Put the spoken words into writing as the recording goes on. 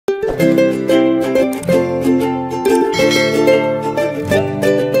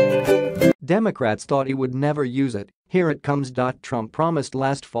Democrats thought he would never use it. Here it comes. Trump promised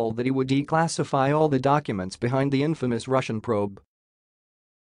last fall that he would declassify all the documents behind the infamous Russian probe.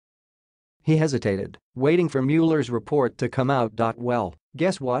 He hesitated, waiting for Mueller's report to come out. Well,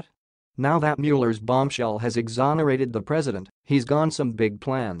 guess what? Now that Mueller's bombshell has exonerated the president, he's gone some big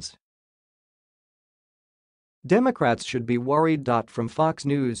plans. Democrats should be worried. From Fox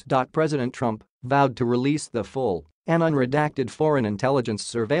News. President Trump vowed to release the full and unredacted Foreign Intelligence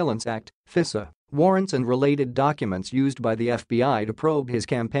Surveillance Act (FISA) warrants and related documents used by the FBI to probe his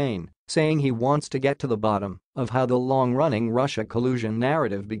campaign, saying he wants to get to the bottom of how the long-running Russia collusion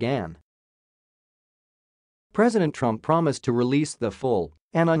narrative began. President Trump promised to release the full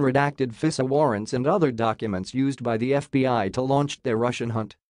and unredacted FISA warrants and other documents used by the FBI to launch their Russian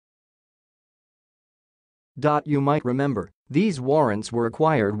hunt. You might remember, these warrants were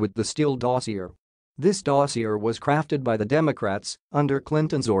acquired with the Steele dossier. This dossier was crafted by the Democrats under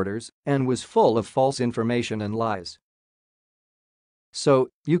Clinton's orders and was full of false information and lies. So,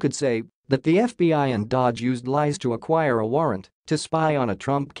 you could say that the FBI and DOJ used lies to acquire a warrant to spy on a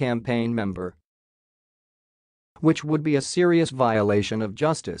Trump campaign member, which would be a serious violation of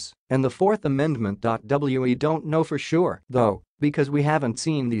justice and the Fourth Amendment. We don't know for sure, though, because we haven't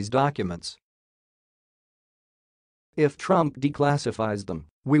seen these documents. If Trump declassifies them,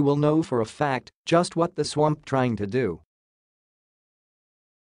 we will know for a fact just what the swamp trying to do.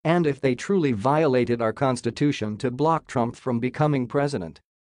 And if they truly violated our Constitution to block Trump from becoming president.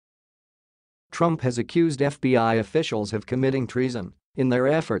 Trump has accused FBI officials of committing treason in their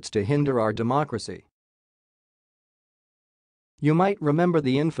efforts to hinder our democracy. You might remember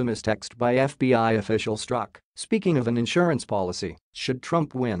the infamous text by FBI official Strzok, speaking of an insurance policy should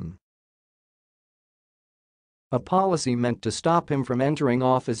Trump win. A policy meant to stop him from entering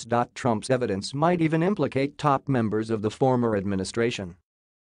office. Trump's evidence might even implicate top members of the former administration.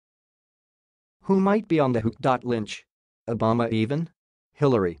 Who might be on the hook? Lynch? Obama even?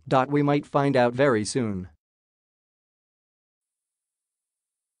 Hillary? We might find out very soon.